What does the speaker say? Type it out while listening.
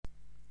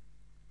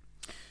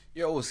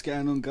Yo, what's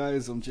going on,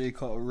 guys? I'm Jay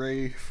Carter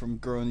Ray from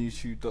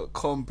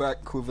growonyoutube.com,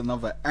 back with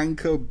another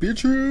anchor,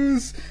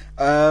 bitches.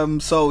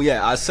 So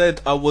yeah, I said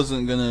I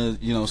wasn't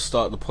gonna,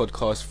 start the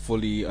podcast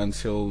fully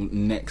until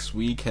next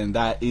week, and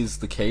that is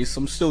the case.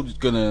 I'm still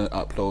gonna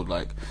upload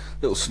like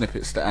little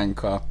snippets to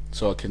Anchor,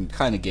 so I can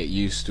kind of get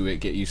used to it,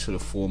 get used to the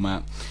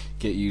format,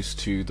 get used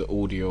to the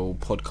audio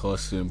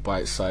podcasting in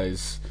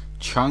bite-size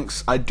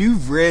chunks. I do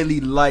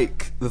really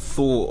like the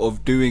thought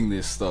of doing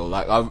this though.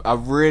 Like I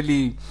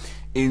really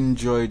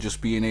enjoy just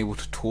being able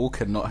to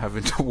talk and not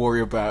having to worry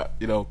about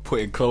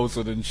putting clothes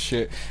on and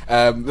shit.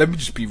 Let me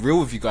just be real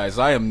with you guys.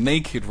 I am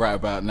naked right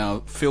about now,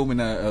 filming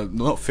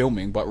not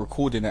filming but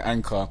recording an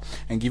Anchor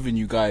and giving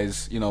you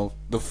guys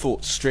the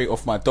thoughts straight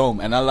off my dome,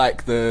 and I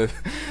like the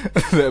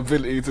the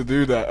ability to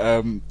do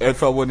that.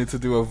 If I wanted to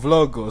do a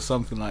vlog or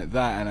something like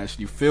that and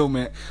actually film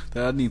it,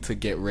 then I need to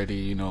get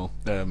ready,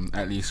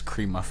 at least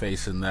cream my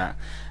face and that,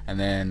 and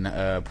then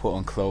put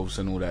on clothes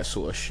and all that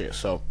sort of shit.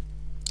 So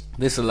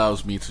this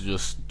allows me to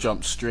just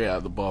jump straight out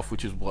of the bath,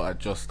 which is what I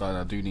just done.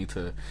 I do need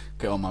to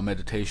get on my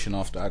meditation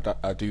after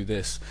I do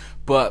this.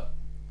 But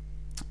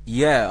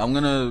yeah, I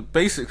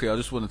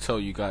just want to tell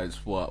you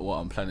guys what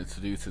I'm planning to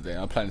do today.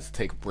 I'm planning to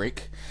take a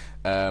break,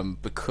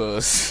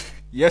 because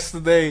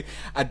yesterday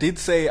I did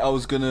say I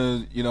was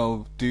gonna,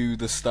 do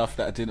the stuff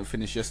that I didn't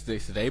finish yesterday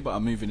today, but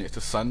I'm moving it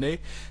to Sunday.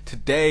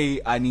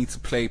 Today I need to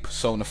play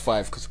Persona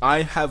 5 because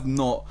I have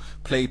not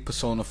played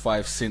Persona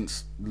 5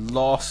 since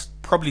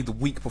probably the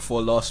week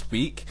before last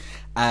week,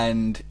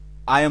 and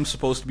I am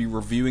supposed to be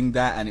reviewing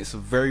that, and it's a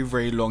very,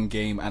 very long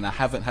game, and I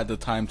haven't had the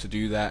time to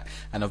do that,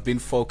 and I've been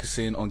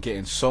focusing on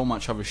getting so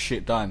much other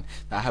shit done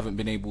that I haven't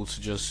been able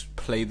to just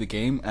play the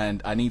game,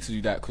 and I need to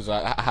do that because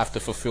I have to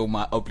fulfill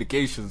my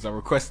obligations. I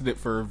requested it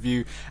for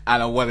review,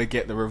 and I want to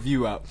get the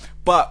review out.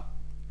 But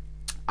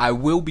I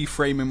will be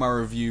framing my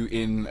review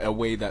in a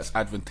way that's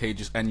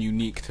advantageous and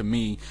unique to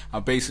me.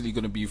 I'm basically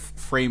going to be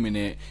framing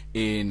it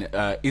in,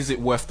 is it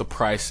worth the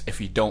price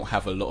if you don't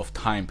have a lot of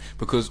time?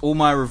 Because all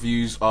my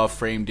reviews are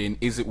framed in,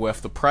 is it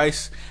worth the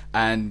price?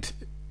 And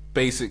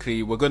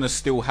basically we're going to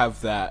still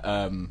have that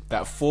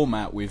that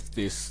format with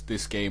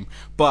this game,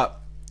 but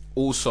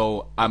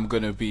also I'm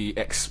going to be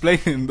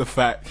explaining the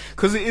fact,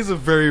 because it is a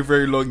very,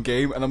 very long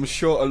game, and I'm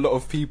sure a lot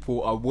of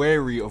people are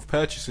wary of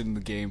purchasing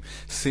the game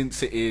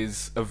since it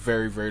is a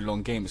very, very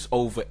long game. It's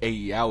over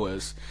 80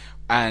 hours,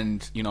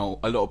 and a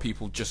lot of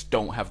people just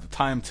don't have the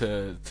time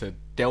to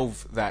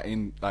delve that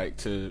in, like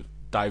to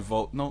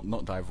divulge, no,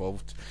 not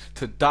divulge,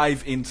 to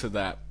dive into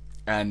that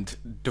and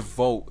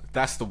devote,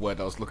 that's the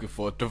word I was looking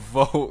for,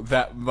 devote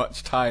that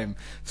much time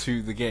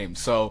to the game.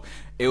 So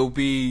it'll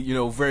be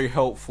very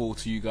helpful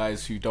to you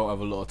guys who don't have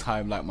a lot of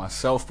time like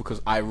myself,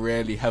 because I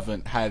really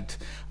haven't had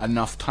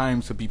enough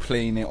time to be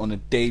playing it on a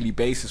daily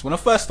basis. When I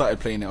first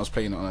started playing it, I was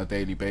playing it on a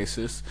daily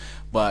basis,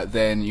 but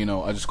then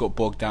I just got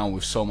bogged down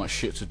with so much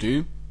shit to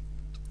do,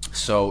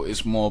 so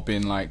it's more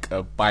been like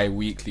a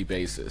bi-weekly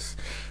basis.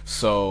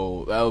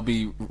 So that'll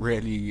be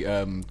really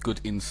good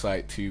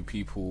insight to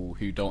people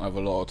who don't have a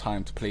lot of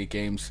time to play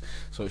games,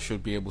 so it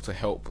should be able to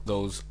help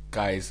those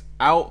guys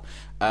out.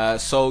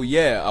 So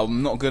yeah,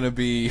 I'm not gonna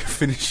be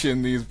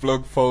finishing these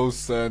blog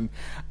posts and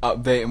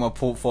updating my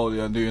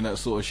portfolio and doing that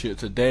sort of shit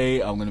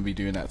today. I'm gonna be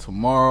doing that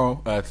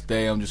tomorrow.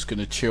 Today I'm just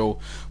gonna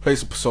chill, play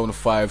some Persona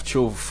 5,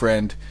 chill with a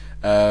friend,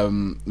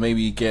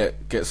 maybe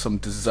get some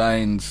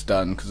designs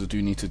done, because I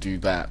do need to do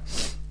that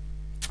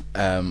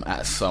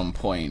at some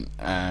point,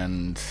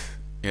 and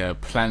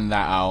plan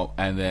that out.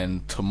 And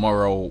then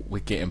tomorrow we're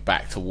getting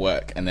back to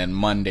work, and then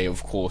Monday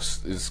of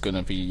course is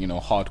gonna be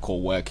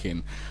hardcore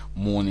working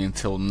morning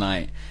till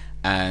night,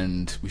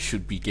 and we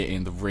should be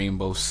getting the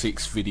Rainbow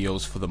Six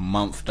videos for the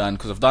month done,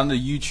 because I've done the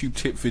YouTube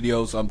tip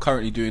videos. I'm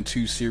currently doing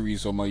 2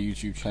 series on my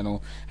YouTube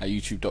channel at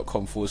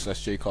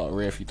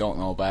youtube.com/jcarterray if you don't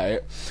know about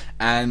it,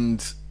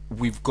 and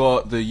we've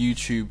got the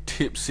YouTube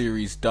tip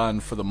series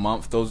done for the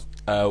month. Those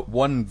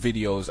one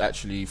video is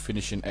actually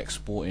finishing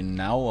exporting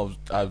now.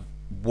 I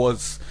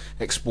was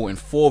exporting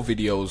 4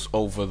 videos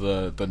over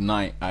the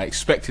night. I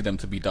expected them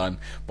to be done,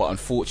 but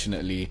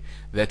unfortunately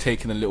they're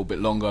taking a little bit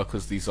longer,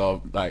 because these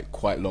are like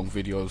quite long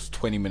videos,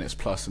 20 minutes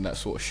plus and that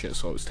sort of shit,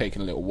 so it's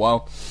taking a little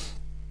while.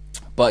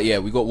 But yeah,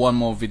 we got one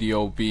more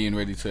video being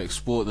ready to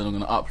export, then I'm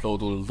going to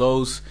upload all of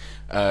those,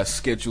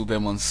 schedule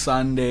them on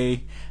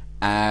Sunday,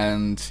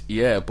 and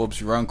yeah,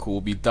 Bob's Your Uncle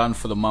will be done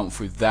for the month.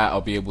 With that,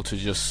 I'll be able to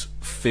just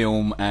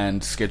film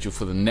and schedule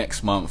for the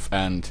next month,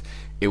 and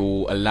it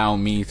will allow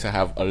me to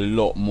have a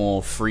lot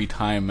more free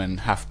time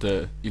and have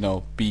to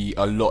be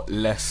a lot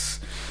less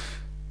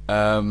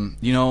what's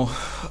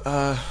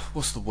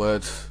the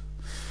word,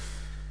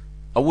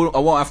 I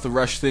won't have to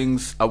rush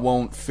things. I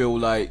won't feel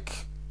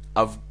like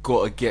I've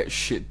got to get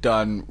shit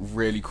done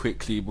really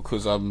quickly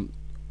because I'm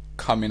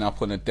coming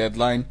up on a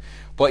deadline.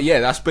 But yeah,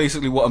 that's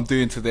basically what I'm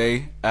doing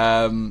today.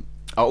 I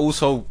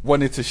also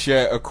wanted to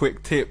share a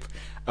quick tip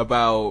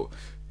about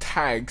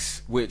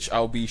tags, which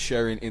I'll be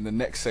sharing in the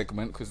next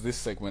segment, because this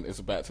segment is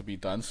about to be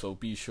done, so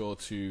be sure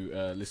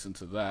to listen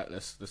to that.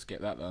 Let's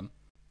get that done.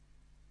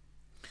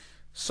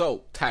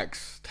 So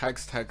tags.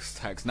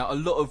 Now a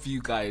lot of you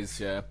guys,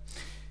 yeah,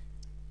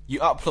 you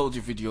upload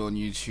your video on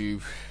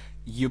YouTube,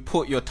 you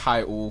put your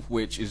title,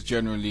 which is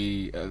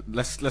generally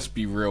let's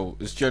be real,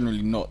 it's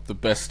generally not the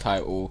best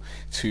title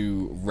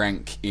to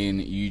rank in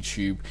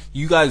YouTube.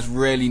 You guys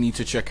really need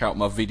to check out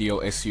my video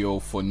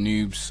SEO for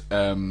noobs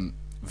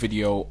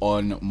video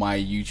on my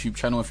YouTube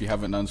channel if you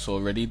haven't done so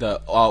already. There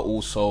are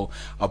also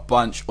a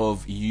bunch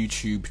of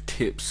YouTube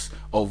tips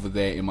over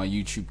there in my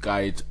YouTube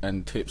guide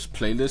and tips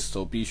playlist,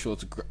 so be sure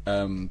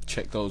to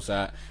check those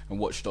out and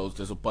watch those.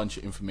 There's a bunch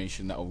of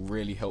information that will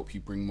really help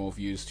you bring more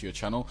views to your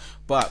channel.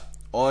 But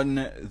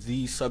on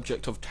the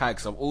subject of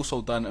tags, I've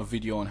also done a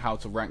video on how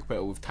to rank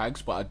better with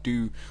tags, but I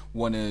do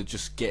want to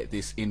just get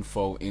this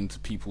info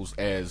into people's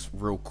ears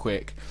real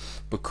quick,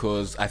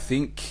 because I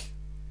think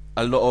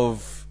a lot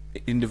of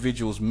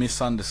individuals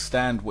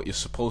misunderstand what you're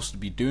supposed to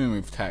be doing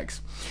with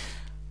tags,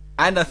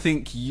 and I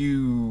think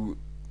you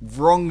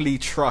wrongly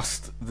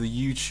trust the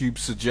YouTube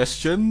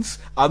suggestions.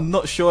 I'm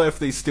not sure if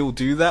they still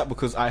do that,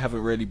 because I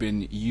haven't really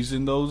been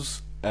using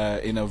those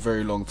in a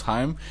very long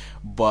time,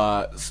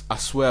 but I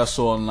swear I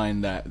saw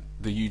online that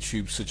the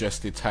YouTube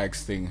suggested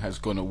tags thing has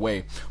gone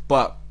away.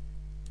 But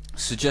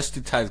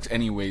suggested tags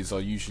anyways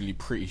are usually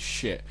pretty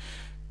shit.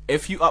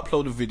 If you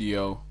upload a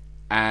video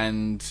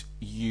and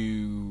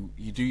you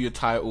do your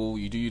title,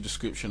 you do your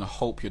description, I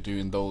hope you're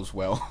doing those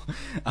well.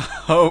 I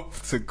hope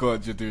to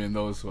God you're doing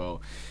those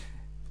well,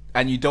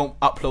 and you don't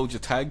upload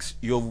your tags,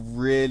 you're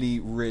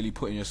really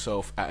putting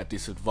yourself at a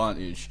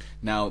disadvantage.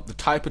 Now, the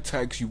type of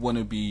tags you want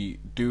to be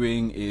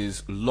doing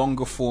is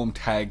longer form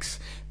tags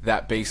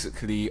that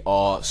basically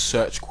are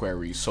search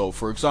queries. So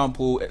for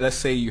example, let's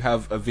say you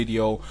have a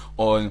video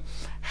on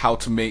how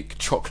to make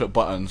chocolate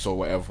buttons or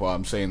whatever.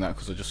 I'm saying that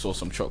because I just saw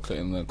some chocolate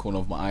in the corner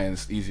of my eye and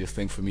it's the easiest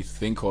thing for me to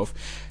think of.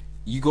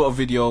 You got a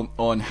video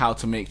on how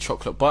to make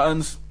chocolate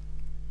buttons.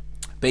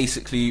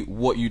 Basically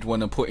what you'd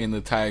want to put in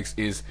the tags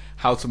is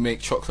how to make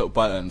chocolate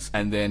buttons,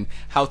 and then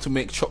how to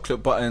make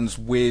chocolate buttons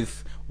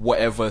with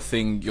whatever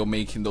thing you're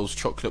making those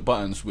chocolate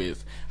buttons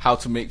with, how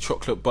to make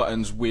chocolate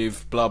buttons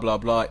with blah blah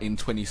blah in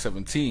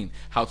 2017,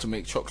 how to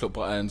make chocolate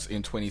buttons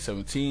in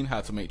 2017,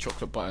 how to make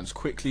chocolate buttons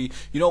quickly,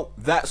 you know,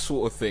 that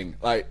sort of thing.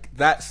 Like,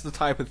 that's the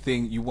type of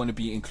thing you want to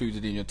be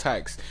included in your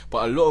tags.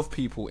 But a lot of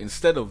people,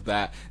 instead of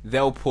that,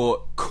 they'll put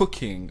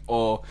cooking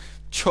or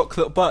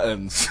chocolate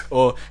buttons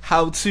or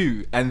how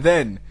to, and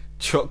then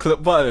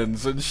chocolate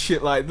buttons and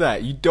shit like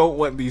that. You don't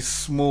want these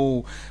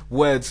small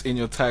words in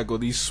your tag or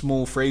these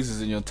small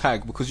phrases in your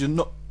tag, because you're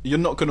not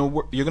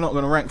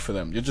gonna rank for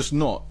them. You're just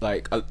not.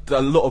 Like,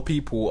 a lot of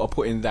people are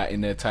putting that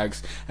in their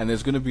tags, and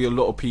there's gonna be a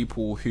lot of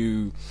people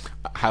who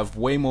have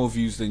way more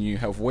views than you,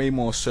 have way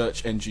more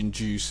search engine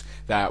juice,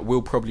 that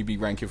will probably be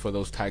ranking for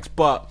those tags.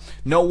 But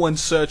no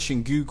one's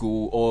searching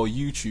Google or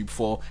YouTube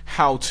for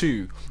how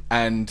to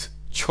and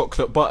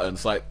chocolate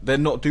buttons. Like, they're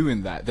not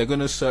doing that. They're going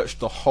to search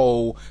the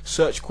whole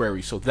search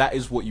query. So that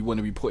is what you want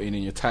to be putting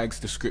in your tags,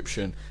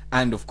 description,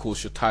 and of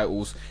course your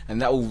titles,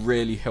 and that will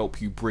really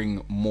help you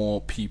bring more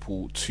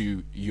people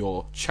to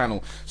your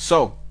channel.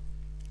 So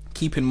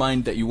keep in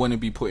mind that you want to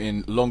be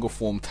putting longer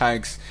form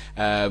tags.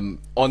 On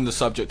the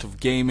subject of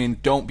gaming,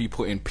 don't be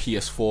putting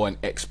PS4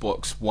 and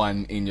Xbox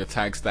One in your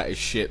tags. That is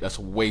shit. That's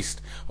a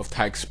waste of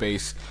tag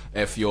space.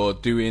 If you're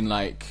doing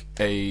like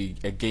a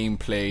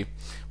gameplay,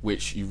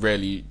 which you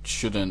really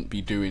shouldn't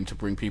be doing to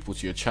bring people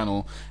to your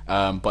channel,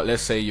 but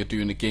let's say you're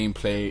doing a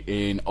gameplay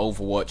in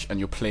Overwatch and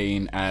you're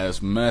playing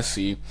as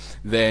Mercy,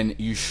 then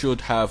you should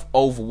have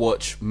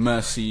Overwatch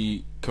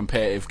Mercy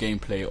competitive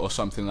gameplay or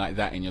something like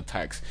that in your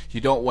tags.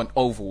 You don't want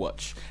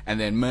Overwatch and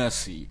then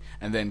Mercy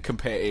and then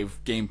competitive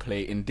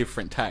gameplay in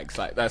different tags.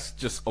 Like, that's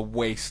just a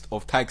waste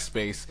of tag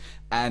space,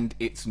 and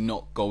it's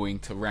not going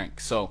to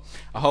rank. So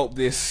I hope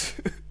these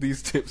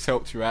tips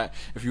helped you out.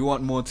 If you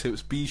want more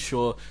tips, be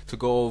sure to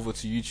go over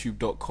to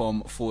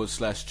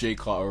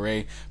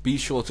youtube.com/jcarterray. Be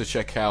sure to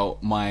check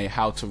out my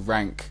how to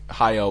rank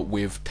higher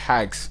with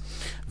tags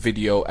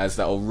video, as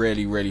that will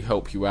really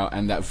help you out,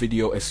 and that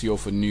video SEO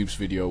for noobs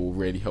video will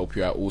really help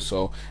you out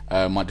also.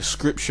 My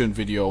description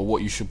video,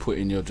 what you should put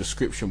in your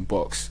description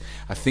box,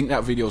 I think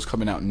that video is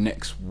coming out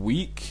next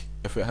week,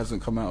 if it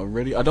hasn't come out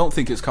already. I don't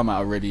think it's come out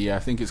already. Yeah, I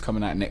think it's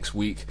coming out next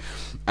week.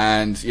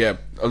 And yeah,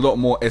 a lot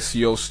more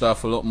SEO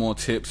stuff, a lot more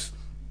tips,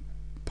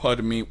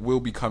 pardon me,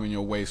 will be coming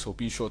your way, so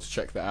be sure to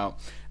check that out,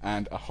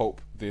 and I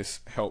hope this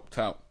helped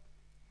out.